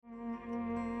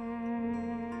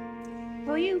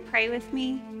will you pray with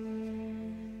me?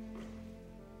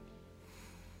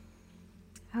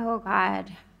 Oh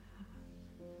God,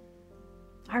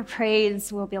 our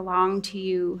praise will belong to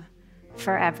you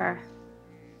forever.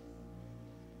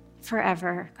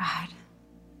 Forever, God.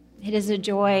 It is a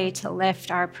joy to lift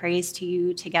our praise to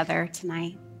you together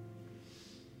tonight.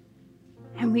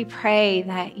 And we pray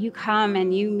that you come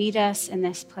and you meet us in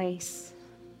this place,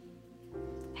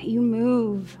 that you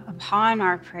move upon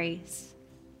our praise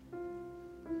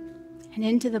and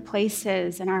into the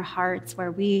places in our hearts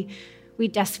where we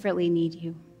desperately need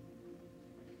you.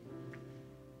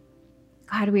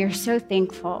 God, we are so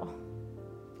thankful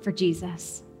for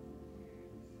Jesus.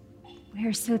 We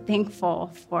are so thankful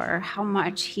for how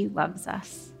much he loves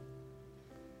us.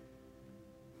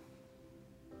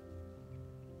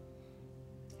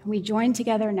 And we join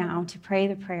together now to pray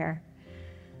the prayer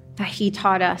that he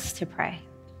taught us to pray.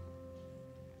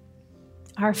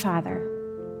 Our Father,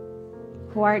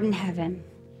 who art in heaven,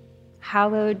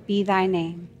 hallowed be thy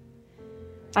name.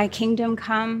 Thy kingdom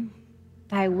come,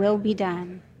 thy will be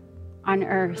done, on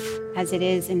earth as it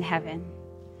is in heaven.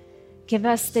 Give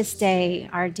us this day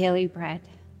our daily bread,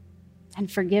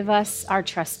 and forgive us our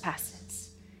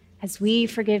trespasses, as we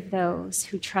forgive those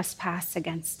who trespass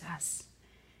against us.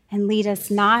 And lead us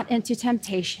not into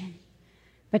temptation,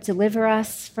 but deliver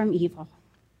us from evil.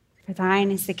 For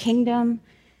thine is the kingdom,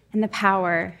 and the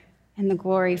power, and the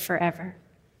glory forever.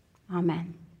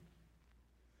 Amen.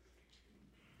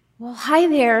 Well, hi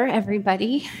there,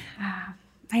 everybody.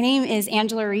 My name is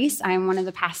Angela Reese. I'm one of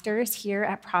the pastors here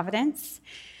at Providence.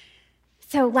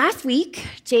 So last week,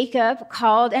 Jacob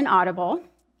called an audible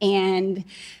and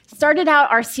started out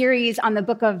our series on the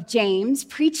book of James,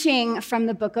 preaching from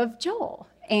the book of Joel.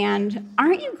 And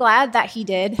aren't you glad that he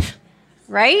did?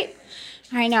 Right?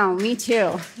 I know, me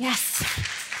too. Yes.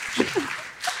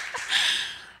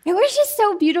 It was just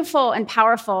so beautiful and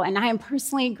powerful, and I am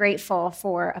personally grateful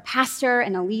for a pastor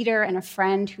and a leader and a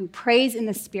friend who prays in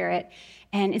the Spirit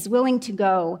and is willing to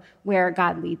go where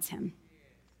God leads him.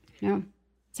 You know?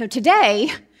 So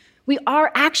today, we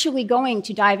are actually going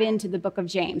to dive into the book of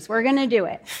James. We're going to do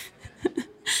it.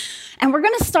 And we're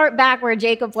going to start back where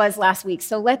Jacob was last week.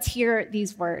 So let's hear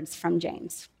these words from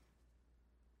James.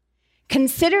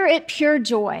 Consider it pure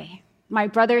joy, my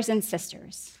brothers and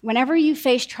sisters, whenever you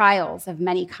face trials of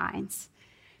many kinds,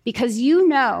 because you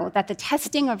know that the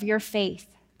testing of your faith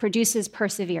produces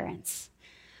perseverance.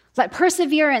 Let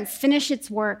perseverance finish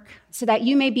its work so that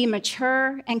you may be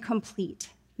mature and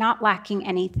complete, not lacking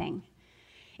anything.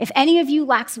 If any of you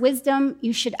lacks wisdom,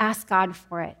 you should ask God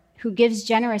for it, who gives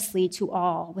generously to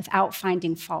all without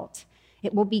finding fault.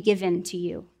 It will be given to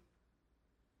you.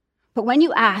 But when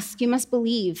you ask, you must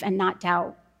believe and not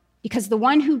doubt, because the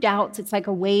one who doubts, it's like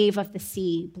a wave of the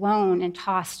sea, blown and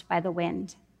tossed by the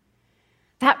wind.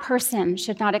 That person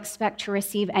should not expect to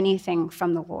receive anything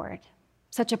from the Lord.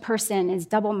 Such a person is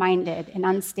double-minded and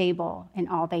unstable in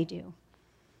all they do.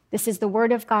 This is the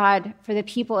word of God for the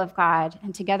people of God,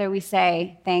 and together we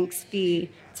say, thanks be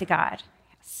to God.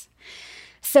 Yes.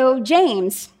 So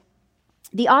James,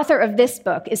 the author of this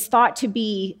book, is thought to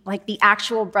be like the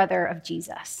actual brother of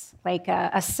Jesus, like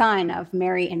a son of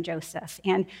Mary and Joseph.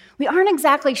 And we aren't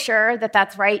exactly sure that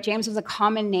that's right. James was a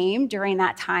common name during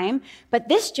that time, but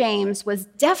this James was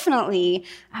definitely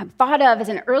thought of as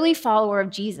an early follower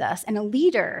of Jesus and a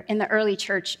leader in the early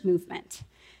church movement.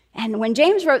 And when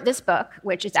James wrote this book,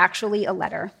 which is actually a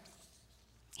letter,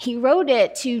 he wrote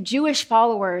it to Jewish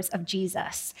followers of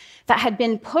Jesus that had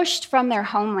been pushed from their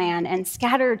homeland and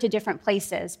scattered to different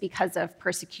places because of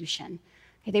persecution.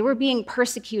 They were being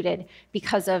persecuted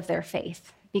because of their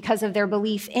faith, because of their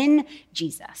belief in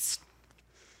Jesus.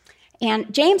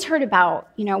 And James heard about,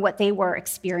 what they were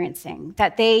experiencing,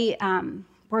 that they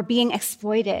were being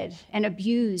exploited and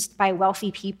abused by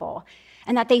wealthy people,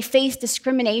 and that they faced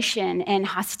discrimination and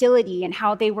hostility and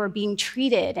how they were being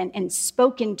treated and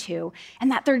spoken to, and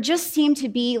that there just seemed to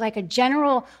be like a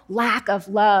general lack of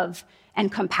love and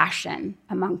compassion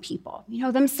among people,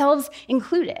 themselves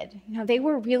included. They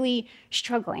were really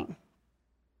struggling.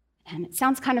 And it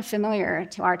sounds kind of familiar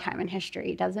to our time in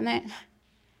history, doesn't it?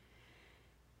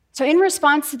 So in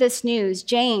response to this news,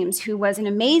 James, who was an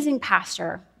amazing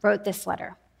pastor, wrote this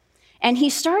letter. And he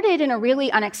started in a really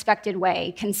unexpected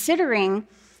way, considering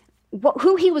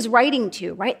who he was writing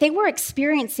to, right? They were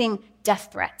experiencing death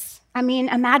threats. I mean,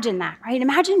 imagine that, right?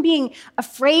 Imagine being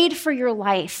afraid for your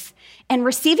life and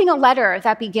receiving a letter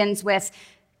that begins with,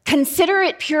 consider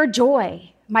it pure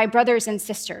joy, my brothers and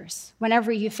sisters,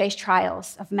 whenever you face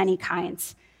trials of many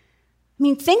kinds. I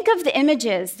mean, think of the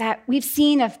images that we've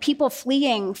seen of people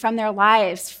fleeing from their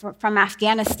lives from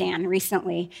Afghanistan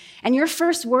recently, and your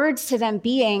first words to them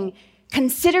being,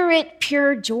 Consider it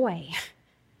pure joy.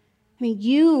 I mean,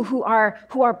 you who are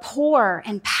poor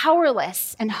and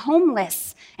powerless and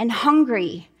homeless and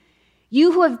hungry,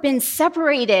 you who have been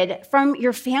separated from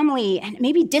your family and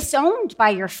maybe disowned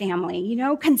by your family,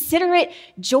 consider it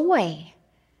joy.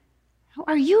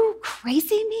 Are you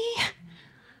crazy me?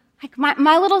 Like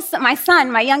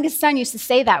my youngest son used to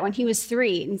say that when he was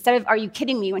 3. Instead of, are you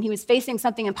kidding me? When he was facing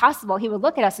something impossible, he would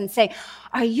look at us and say,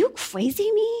 are you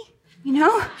crazy me?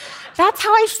 That's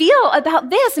how I feel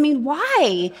about this. I mean,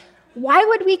 why? Why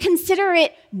would we consider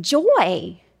it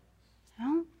joy?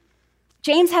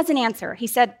 James has an answer. He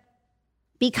said,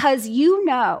 because you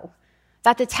know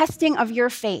that the testing of your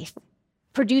faith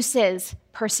produces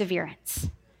perseverance.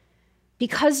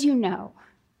 Because you know.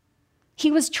 He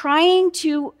was trying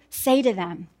to say to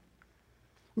them,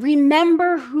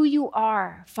 remember who you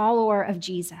are, follower of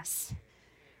Jesus.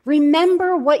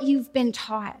 Remember what you've been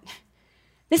taught.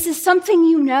 This is something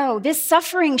you know. This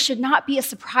suffering should not be a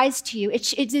surprise to you.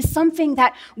 It is something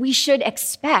that we should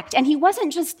expect. And he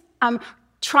wasn't just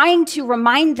trying to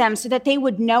remind them so that they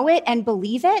would know it and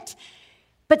believe it,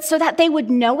 but so that they would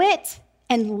know it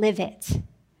and live it.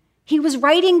 He was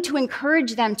writing to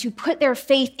encourage them to put their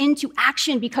faith into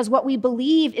action because what we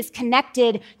believe is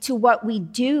connected to what we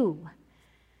do.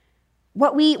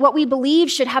 What we believe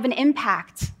should have an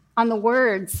impact on the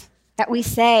words that we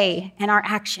say and our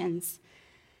actions.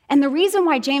 And the reason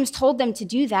why James told them to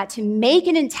do that, to make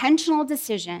an intentional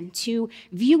decision, to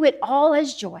view it all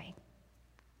as joy,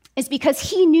 is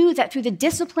because he knew that through the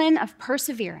discipline of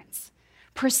perseverance,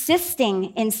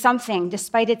 persisting in something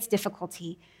despite its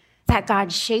difficulty, that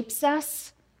God shapes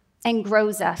us and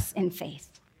grows us in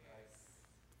faith.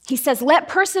 He says, let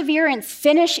perseverance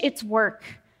finish its work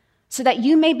so that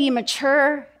you may be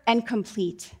mature and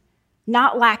complete,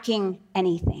 not lacking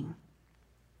anything.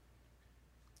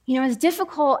 As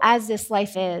difficult as this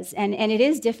life is, and it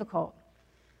is difficult,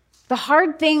 the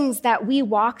hard things that we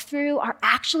walk through are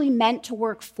actually meant to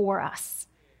work for us,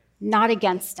 not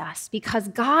against us, because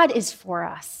God is for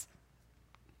us,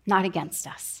 not against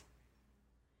us.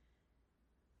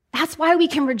 That's why we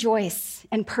can rejoice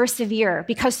and persevere,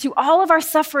 because through all of our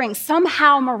suffering,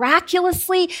 somehow,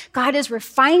 miraculously, God is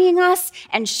refining us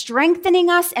and strengthening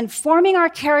us and forming our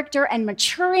character and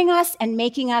maturing us and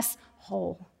making us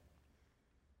whole.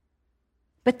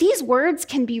 But these words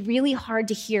can be really hard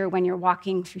to hear when you're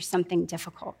walking through something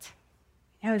difficult.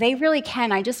 They really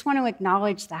can. I just want to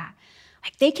acknowledge that.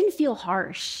 Like, they can feel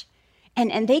harsh,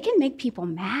 and they can make people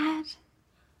mad.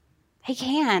 They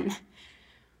can.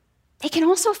 They can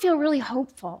also feel really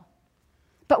hopeful.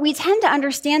 But we tend to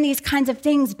understand these kinds of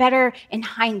things better in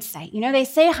hindsight. They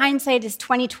say hindsight is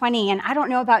 20/20, and I don't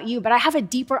know about you, but I have a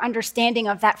deeper understanding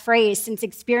of that phrase since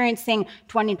experiencing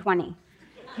 2020,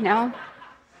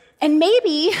 And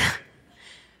maybe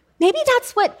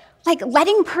that's what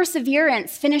letting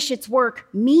perseverance finish its work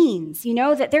means,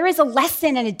 that there is a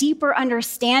lesson and a deeper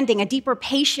understanding, a deeper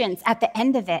patience at the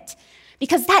end of it.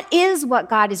 Because that is what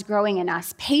God is growing in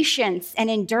us, patience and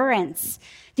endurance,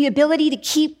 the ability to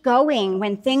keep going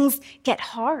when things get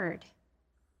hard.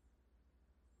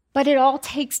 But it all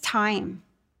takes time.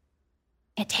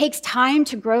 It takes time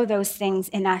to grow those things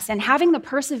in us. And having the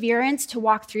perseverance to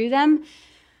walk through them,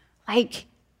 it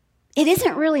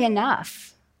isn't really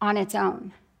enough on its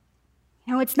own.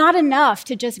 It's not enough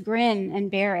to just grin and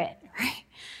bear it, right?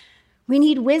 We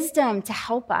need wisdom to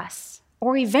help us.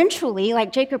 Or eventually,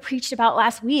 like Jacob preached about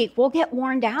last week, we'll get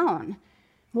worn down.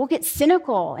 We'll get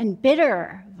cynical and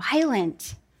bitter,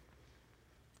 violent.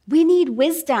 We need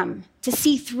wisdom to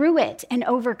see through it and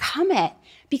overcome it,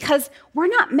 because we're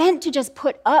not meant to just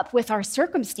put up with our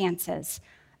circumstances,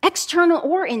 external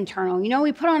or internal.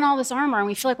 We put on all this armor and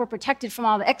we feel like we're protected from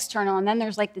all the external, and then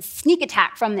there's this sneak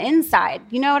attack from the inside.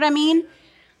 You know what I mean?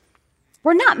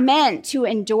 We're not meant to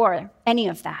endure any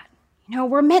of that.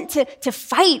 We're meant to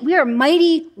fight. We are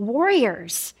mighty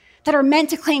warriors that are meant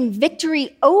to claim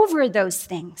victory over those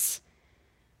things.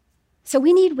 So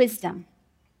we need wisdom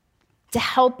to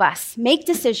help us make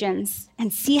decisions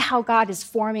and see how God is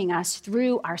forming us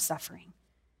through our suffering.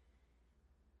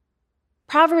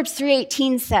 Proverbs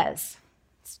 3:18 says,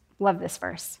 love this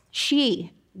verse,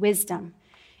 she, wisdom,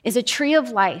 is a tree of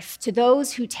life to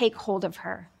those who take hold of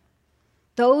her.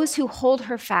 Those who hold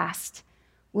her fast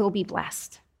will be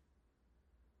blessed.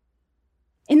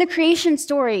 In the creation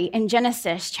story in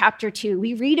Genesis chapter 2,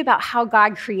 we read about how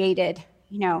God created,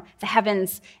 the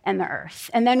heavens and the earth.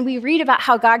 And then we read about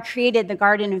how God created the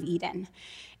Garden of Eden.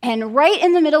 And right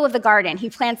in the middle of the garden, he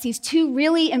plants these two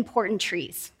really important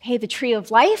trees, the tree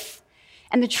of life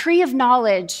and the tree of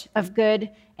knowledge of good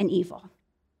and evil.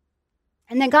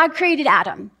 And then God created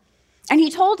Adam. And he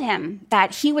told him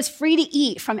that he was free to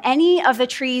eat from any of the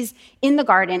trees in the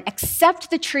garden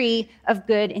except the tree of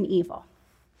good and evil.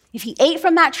 If he ate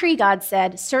from that tree, God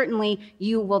said, certainly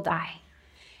you will die.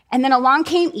 And then along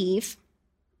came Eve,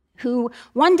 who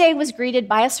one day was greeted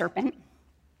by a serpent.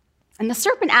 And the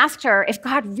serpent asked her if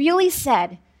God really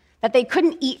said that they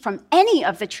couldn't eat from any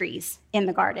of the trees in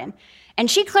the garden.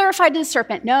 And she clarified to the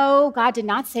serpent, no, God did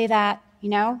not say that,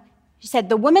 She said,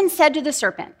 the woman said to the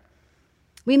serpent,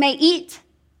 we may eat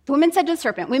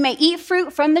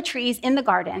fruit from the trees in the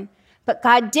garden, but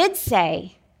God did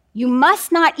say, you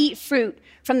must not eat fruit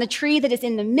from the tree that is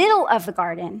in the middle of the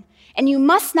garden, and you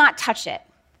must not touch it,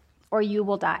 or you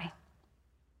will die.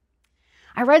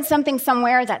 I read something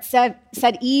somewhere that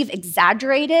said Eve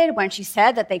exaggerated when she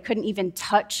said that they couldn't even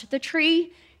touch the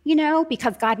tree,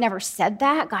 because God never said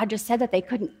that. God just said that they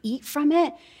couldn't eat from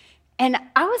it. And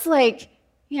I was like,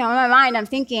 in my mind, I'm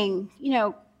thinking,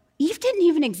 Eve didn't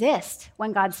even exist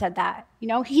when God said that.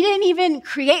 He didn't even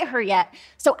create her yet.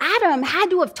 So Adam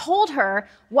had to have told her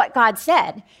what God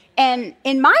said. And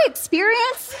in my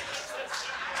experience,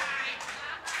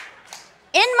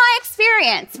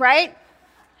 right,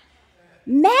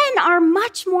 men are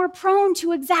much more prone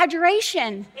to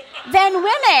exaggeration than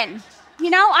women.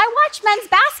 I watch men's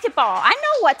basketball. I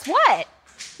know what's what,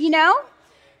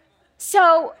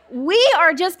 So we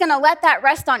are just going to let that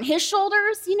rest on his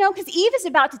shoulders, because Eve is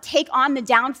about to take on the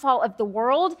downfall of the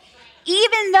world,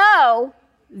 even though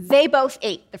they both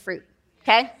ate the fruit,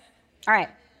 okay? All right.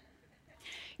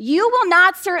 You will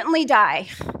not certainly die,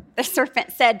 the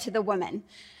serpent said to the woman.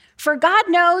 For God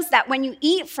knows that when you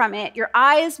eat from it, your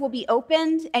eyes will be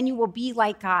opened and you will be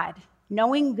like God,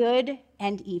 knowing good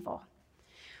and evil.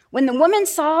 When the woman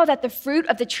saw that the fruit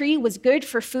of the tree was good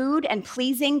for food and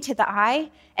pleasing to the eye,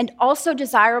 and also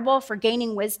desirable for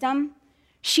gaining wisdom,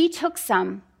 she took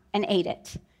some and ate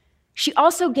it. She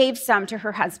also gave some to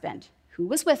her husband, who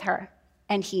was with her,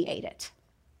 and he ate it.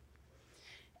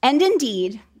 And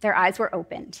indeed, their eyes were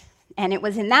opened. And it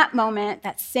was in that moment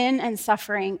that sin and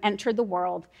suffering entered the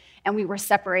world, and we were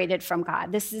separated from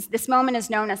God. This moment is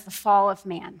known as the fall of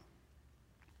man.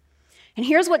 And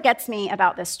here's what gets me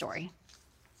about this story.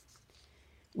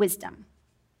 Wisdom.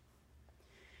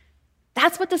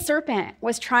 That's what the serpent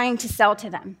was trying to sell to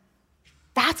them.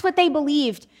 That's what they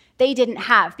believed they didn't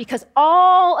have, because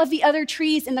all of the other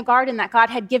trees in the garden that God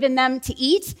had given them to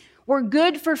eat were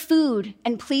good for food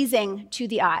and pleasing to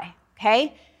the eye,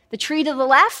 okay? The tree to the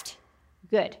left,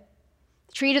 good.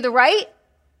 The tree to the right,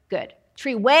 good.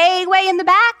 Tree way, way in the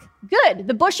back, good.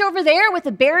 The bush over there with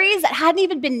the berries that hadn't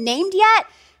even been named yet,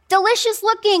 delicious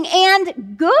looking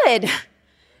and good.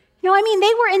 They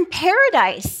were in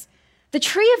paradise. The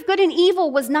tree of good and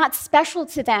evil was not special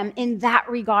to them in that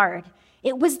regard.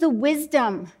 It was the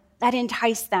wisdom that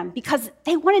enticed them because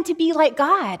they wanted to be like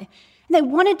God, and they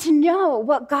wanted to know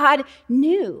what God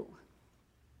knew.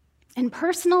 And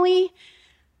personally,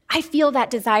 I feel that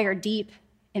desire deep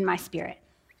in my spirit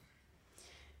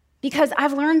because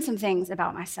I've learned some things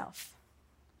about myself.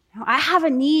 I have a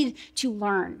need to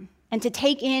learn and to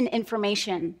take in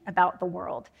information about the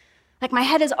world. Like my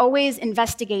head is always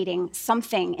investigating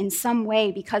something in some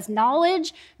way because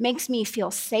knowledge makes me feel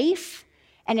safe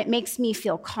and it makes me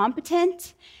feel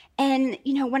competent. And,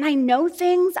 when I know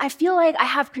things, I feel like I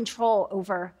have control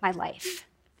over my life.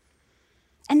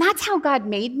 And that's how God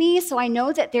made me, so I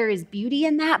know that there is beauty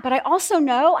in that, but I also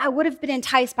know I would have been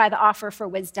enticed by the offer for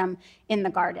wisdom in the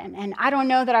garden, and I don't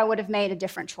know that I would have made a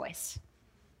different choice.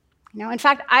 In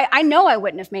fact, I know I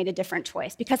wouldn't have made a different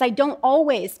choice because I don't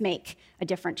always make a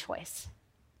different choice.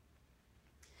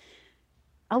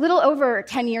 A little over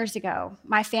 10 years ago,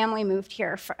 my family moved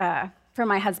here for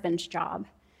my husband's job.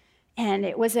 And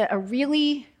it was a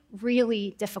really,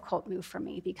 really difficult move for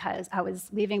me because I was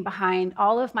leaving behind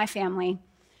all of my family,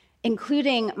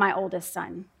 including my oldest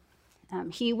son.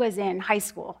 He was in high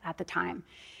school at the time.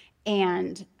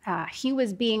 And he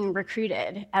was being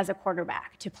recruited as a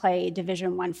quarterback to play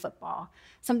Division I football,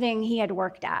 something he had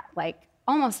worked at like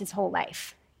almost his whole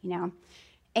life,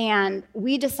 And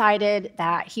we decided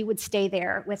that he would stay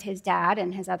there with his dad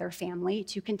and his other family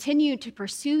to continue to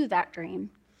pursue that dream.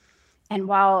 And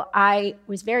while I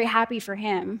was very happy for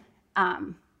him,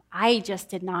 I just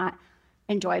did not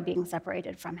enjoy being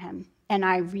separated from him. And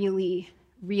I really,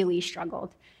 really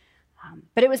struggled.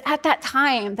 But it was at that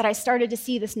time that I started to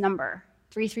see this number,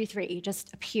 333,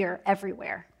 just appear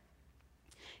everywhere.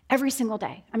 Every single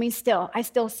day. I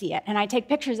still see it. And I take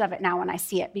pictures of it now when I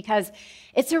see it because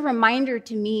it's a reminder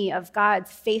to me of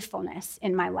God's faithfulness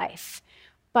in my life.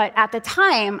 But at the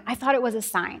time, I thought it was a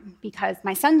sign because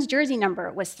my son's jersey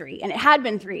number was 3, and it had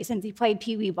been 3 since he played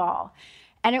Pee Wee ball.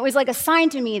 And it was like a sign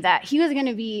to me that he was going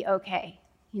to be okay,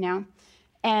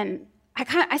 And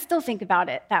I still think about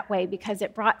it that way because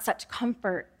it brought such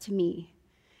comfort to me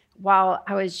while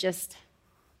I was just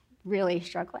really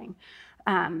struggling.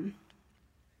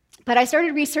 But I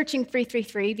started researching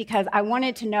 333 because I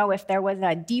wanted to know if there was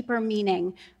a deeper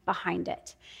meaning behind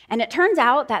it. And it turns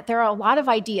out that there are a lot of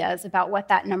ideas about what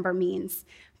that number means.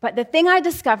 But the thing I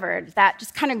discovered that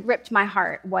just kind of gripped my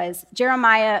heart was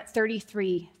Jeremiah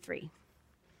 33:3.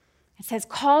 It says,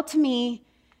 "Call to me,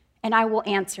 and I will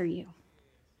answer you,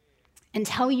 and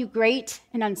tell you great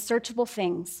and unsearchable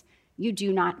things you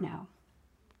do not know."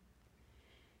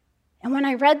 And when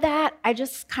I read that, I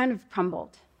just kind of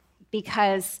crumbled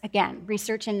because, again,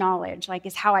 research and knowledge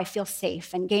is how I feel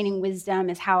safe, and gaining wisdom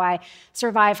is how I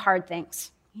survive hard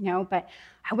things, But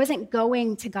I wasn't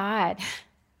going to God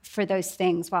for those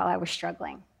things while I was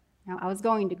struggling. I was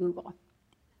going to Google,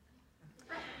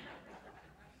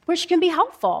 which can be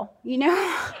helpful,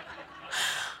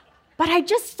 But I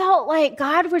just felt like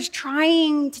God was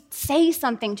trying to say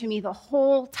something to me the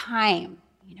whole time.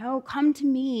 Come to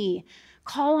me,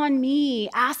 call on me,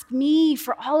 ask me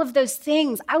for all of those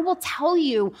things. I will tell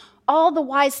you all the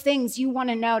wise things you want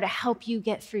to know to help you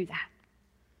get through that.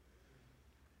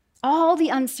 All the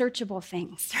unsearchable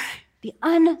things, the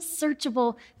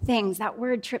unsearchable things, that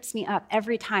word trips me up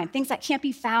every time. Things that can't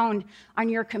be found on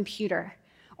your computer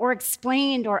or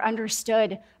explained or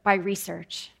understood by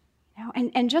research.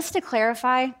 And just to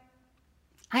clarify,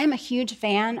 I am a huge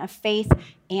fan of faith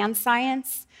and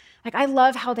science. I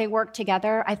love how they work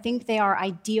together. I think they are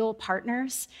ideal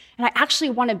partners. And I actually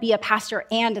want to be a pastor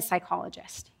and a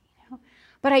psychologist.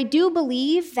 But I do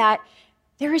believe that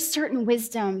there is certain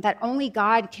wisdom that only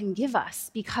God can give us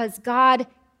because God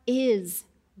is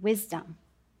wisdom.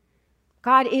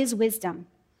 God is wisdom.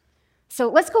 So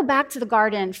let's go back to the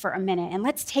garden for a minute and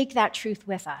let's take that truth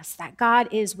with us, that God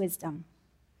is wisdom.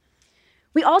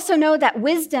 We also know that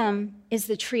wisdom is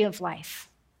the tree of life.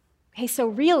 Okay, so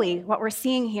really what we're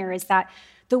seeing here is that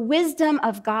the wisdom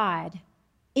of God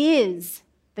is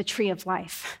the tree of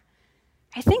life.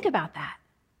 I think about that.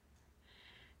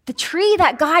 The tree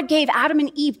that God gave Adam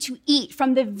and Eve to eat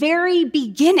from the very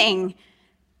beginning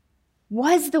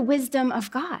was the wisdom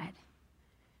of God.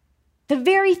 The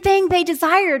very thing they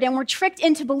desired and were tricked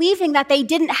into believing that they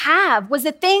didn't have was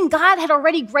the thing God had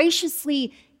already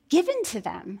graciously given to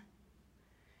them.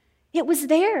 It was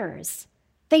theirs.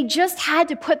 They just had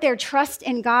to put their trust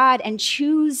in God and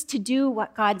choose to do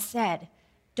what God said.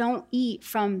 Don't eat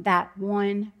from that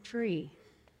one tree.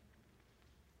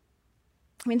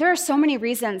 There are so many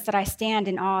reasons that I stand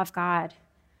in awe of God,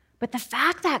 but the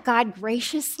fact that God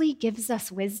graciously gives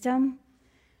us wisdom,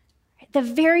 the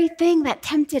very thing that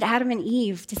tempted Adam and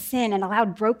Eve to sin and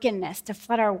allowed brokenness to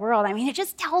flood our world, it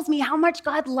just tells me how much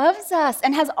God loves us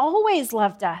and has always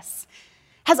loved us,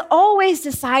 has always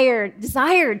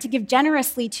desired to give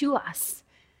generously to us.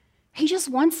 He just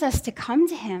wants us to come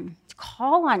to him, to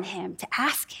call on him, to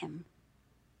ask him.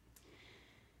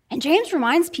 And James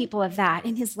reminds people of that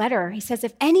in his letter. He says,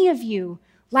 if any of you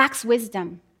lacks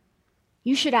wisdom,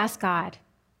 you should ask God.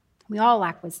 We all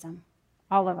lack wisdom,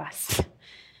 all of us.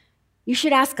 You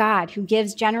should ask God, who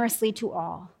gives generously to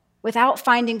all, without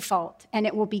finding fault, and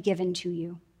it will be given to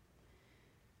you.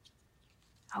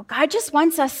 God just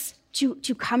wants us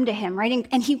to come to him, right?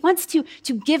 And he wants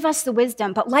to give us the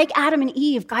wisdom. But like Adam and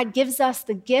Eve, God gives us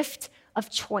the gift of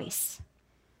choice.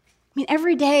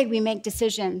 Every day we make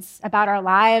decisions about our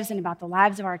lives and about the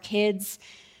lives of our kids.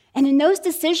 And in those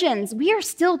decisions, we are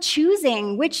still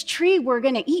choosing which tree we're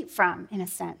going to eat from, in a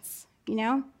sense,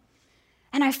 And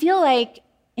I feel like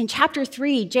in chapter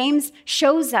 3, James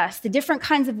shows us the different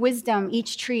kinds of wisdom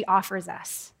each tree offers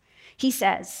us. He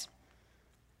says,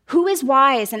 "Who is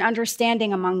wise and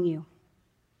understanding among you?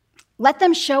 Let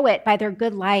them show it by their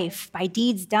good life, by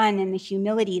deeds done in the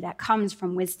humility that comes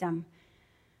from wisdom.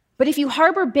 But if you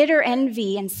harbor bitter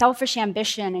envy and selfish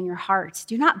ambition in your hearts,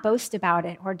 do not boast about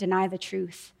it or deny the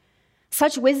truth.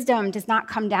 Such wisdom does not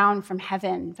come down from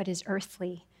heaven, but is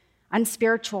earthly,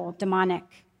 unspiritual, demonic.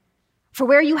 For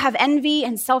where you have envy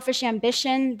and selfish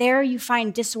ambition, there you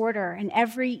find disorder and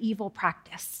every evil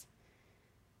practice."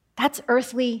 That's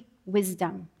earthly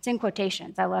wisdom. It's in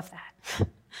quotations. I love that.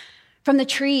 From the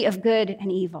tree of good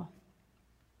and evil.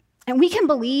 And we can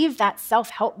believe that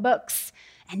self-help books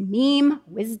and meme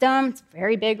wisdom, it's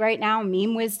very big right now,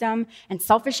 meme wisdom, and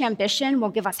selfish ambition will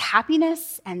give us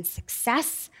happiness and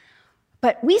success.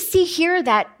 But we see here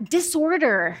that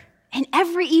disorder and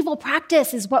every evil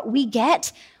practice is what we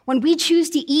get when we choose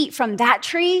to eat from that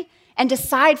tree and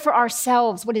decide for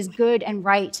ourselves what is good and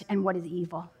right and what is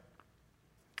evil.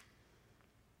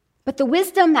 But the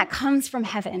wisdom that comes from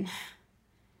heaven,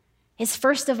 is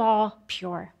first of all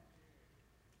pure,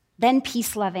 then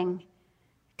peace-loving,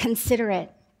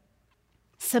 considerate,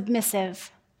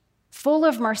 submissive, full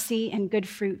of mercy and good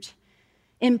fruit,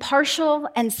 impartial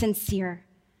and sincere,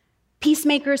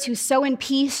 peacemakers who sow in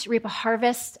peace reap a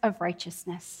harvest of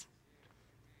righteousness.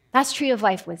 That's tree of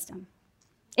life wisdom.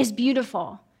 It's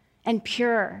beautiful and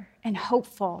pure and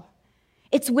hopeful.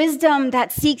 It's wisdom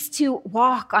that seeks to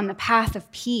walk on the path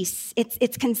of peace.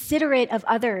 It's considerate of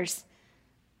others.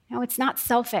 No, it's not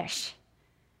selfish.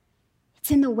 It's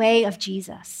in the way of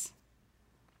Jesus.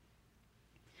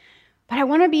 But I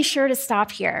want to be sure to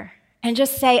stop here and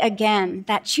just say again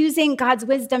that choosing God's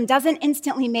wisdom doesn't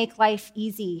instantly make life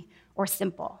easy or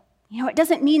simple. It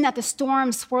doesn't mean that the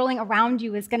storm swirling around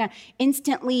you is going to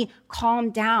instantly calm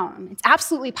down. It's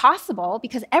absolutely possible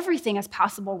because everything is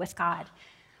possible with God.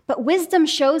 But wisdom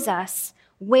shows us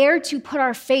where to put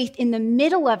our faith in the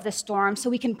middle of the storm so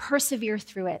we can persevere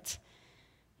through it.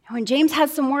 And James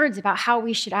has some words about how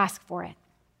we should ask for it.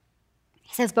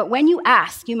 He says, "But when you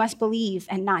ask, you must believe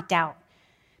and not doubt,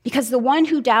 because the one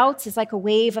who doubts is like a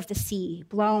wave of the sea,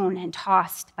 blown and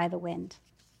tossed by the wind."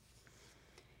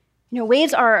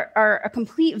 Waves are a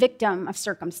complete victim of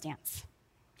circumstance.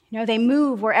 They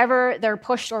move wherever they're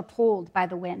pushed or pulled by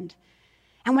the wind.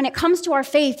 And when it comes to our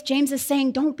faith, James is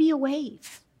saying, don't be a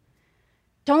wave.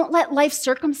 Don't let life's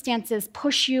circumstances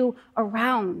push you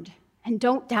around, and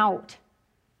don't doubt.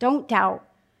 Don't doubt.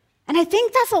 And I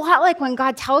think that's a lot like when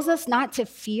God tells us not to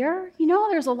fear.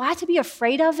 There's a lot to be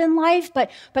afraid of in life,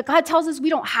 but God tells us we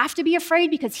don't have to be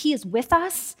afraid because he is with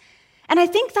us. And I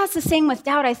think that's the same with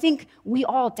doubt. I think we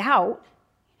all doubt,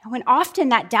 and often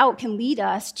that doubt can lead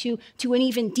us to an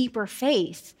even deeper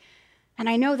faith. And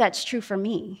I know that's true for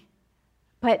me.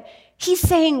 But he's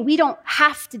saying we don't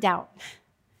have to doubt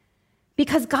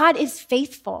because God is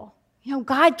faithful.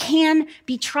 God can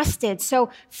be trusted.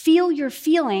 So feel your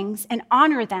feelings and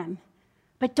honor them,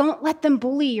 but don't let them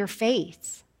bully your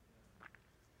faith.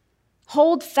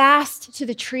 Hold fast to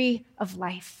the tree of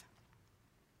life.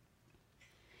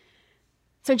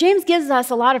 So James gives us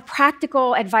a lot of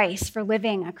practical advice for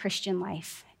living a Christian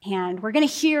life, and we're going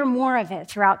to hear more of it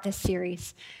throughout this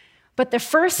series. But the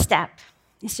first step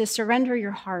is to surrender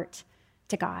your heart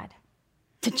to God,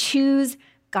 to choose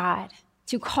God,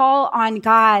 to call on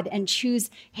God and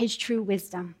choose his true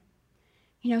wisdom.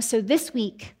 So this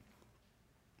week,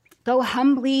 go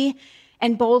humbly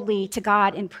and boldly to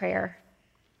God in prayer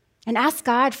and ask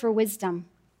God for wisdom,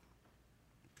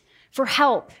 for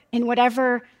help in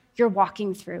whatever you're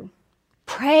walking through.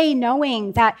 Pray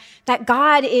knowing that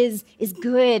God is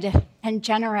good and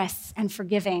generous and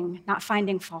forgiving, not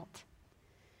finding fault.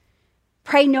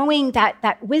 Pray knowing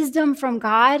that wisdom from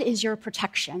God is your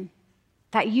protection,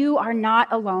 that you are not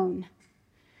alone.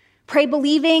 Pray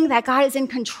believing that God is in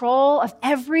control of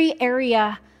every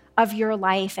area of your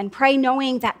life, and pray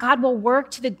knowing that God will work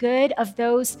to the good of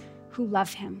those who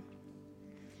love him.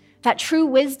 That true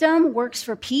wisdom works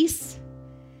for peace,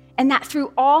 and that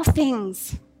through all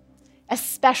things,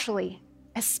 especially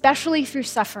through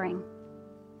suffering,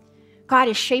 God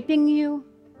is shaping you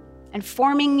and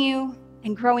forming you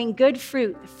and growing good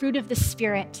fruit, the fruit of the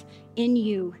Spirit in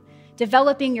you,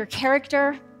 developing your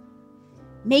character,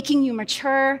 making you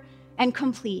mature and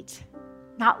complete,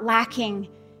 not lacking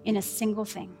in a single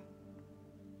thing.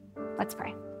 Let's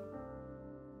pray.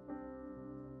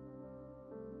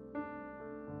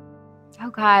 Oh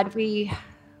God, we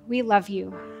love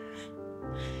you.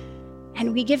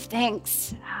 And we give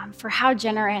thanks for how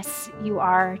generous you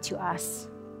are to us.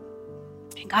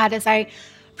 And God, as I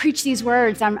preach these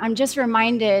words, I'm just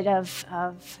reminded of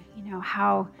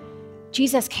how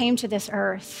Jesus came to this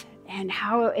earth and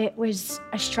how it was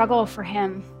a struggle for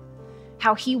him,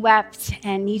 how he wept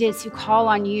and needed to call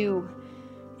on you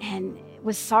and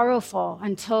was sorrowful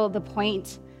until the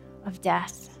point of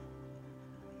death.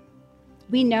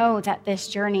 We know that this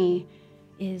journey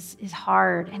is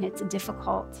hard and it's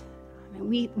difficult. And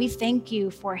we thank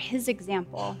you for his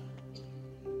example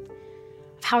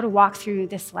of how to walk through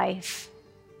this life.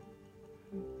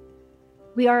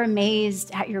 We are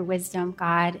amazed at your wisdom,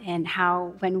 God, and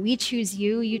how when we choose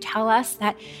you, you tell us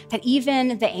that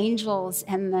even the angels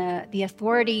and the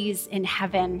authorities in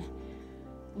heaven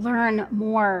learn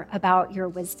more about your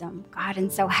wisdom, God.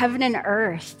 And so heaven and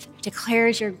earth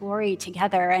declares your glory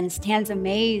together and stands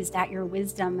amazed at your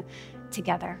wisdom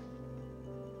together.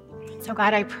 So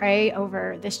God, I pray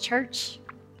over this church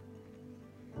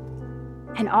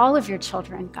and all of your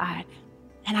children, God.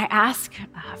 And I ask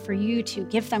for you to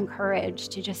give them courage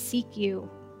to just seek you,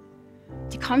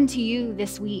 to come to you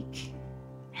this week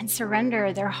and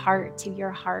surrender their heart to your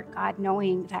heart, God,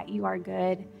 knowing that you are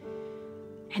good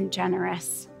and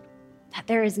generous that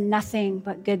there is nothing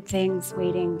but good things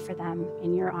waiting for them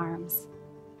in your arms.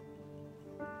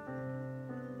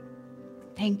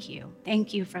 Thank you.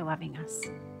 Thank you for loving us.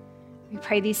 We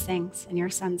pray these things in your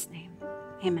Son's name.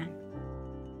 Amen.